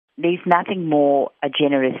there's nothing more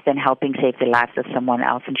generous than helping save the lives of someone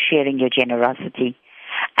else and sharing your generosity.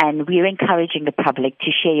 And we're encouraging the public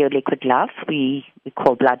to share your liquid love. We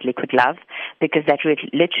call blood liquid love because that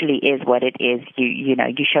literally is what it is.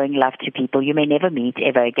 You're showing love to people you may never meet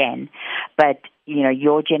ever again. But,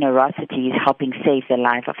 your generosity is helping save the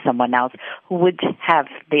life of someone else who would have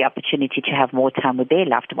the opportunity to have more time with their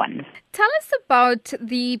loved ones. Tell us about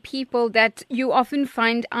the people that you often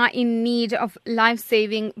find are in need of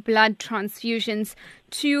life-saving blood transfusions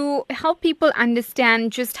to help people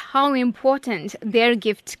understand just how important their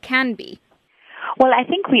gift can be. Well, I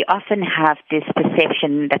think we often have this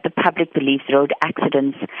perception that the public believes road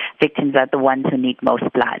accidents victims are the ones who need most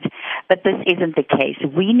blood. But this isn't the case.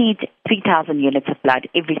 We need 3,000 units of blood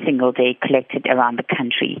every single day collected around the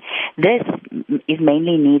country. This is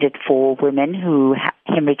mainly needed for women who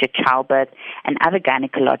hemorrhage at childbirth and other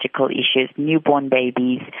gynecological issues, newborn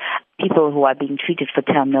babies, people who are being treated for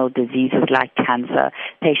terminal diseases like cancer,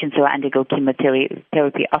 patients who undergo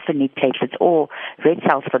chemotherapy often need platelets or red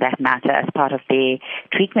cells for that matter as part of their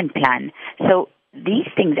treatment plan. So these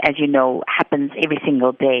things, as you know, happens every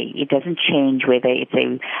single day. It doesn't change whether it's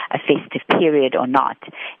a festive period or not.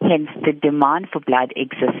 Hence, the demand for blood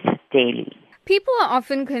exists daily. People are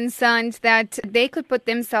often concerned that they could put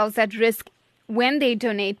themselves at risk when they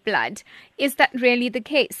donate blood. Is that really the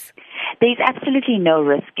case? There's absolutely no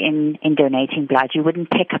risk in donating blood. You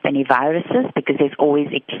wouldn't pick up any viruses because there's always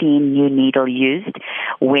a clean new needle used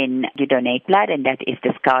when you donate blood, and that is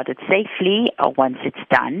discarded safely once it's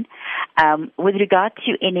done. With regard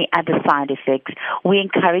to any other side effects, we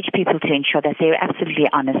encourage people to ensure that they're absolutely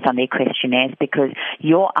honest on their questionnaires because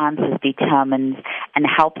your answers determines and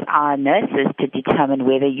helps our nurses to determine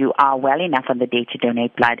whether you are well enough on the day to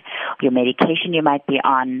donate blood, your medication you might be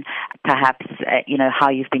on, perhaps, how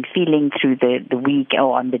you've been feeling through the week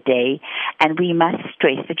or on the day. And we must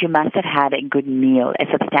stress that you must have had a good meal, a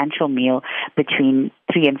substantial meal between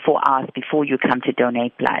 3 and 4 hours before you come to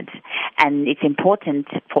donate blood. And it's important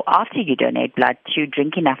for after you donate blood to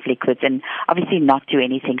drink enough liquids and obviously not do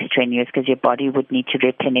anything strenuous because your body would need to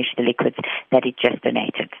replenish the liquids that it just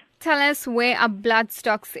donated. Tell us, where are blood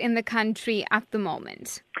stocks in the country at the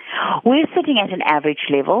moment? We're sitting at an average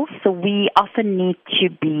level, so we often need to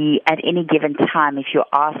be at any given time. If you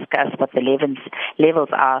ask us what the levels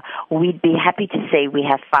are, we'd be happy to say we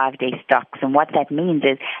have 5-day stocks. And what that means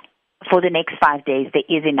is for the next 5 days, there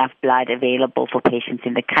is enough blood available for patients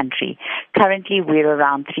in the country. Currently, we're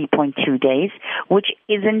around 3.2 days, which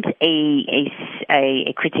isn't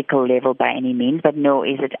a critical level by any means, but no,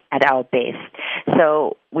 is it at our best.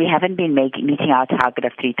 So we haven't been meeting our target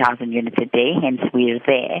of 3,000 units a day, hence we're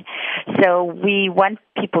there. So we want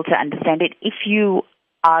people to understand it. If you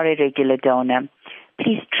are a regular donor,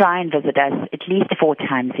 please try and visit us at least 4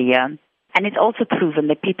 times a year. And it's also proven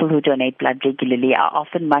that people who donate blood regularly are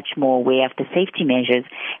often much more aware of the safety measures,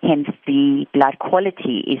 hence the blood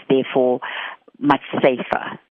quality is therefore much safer.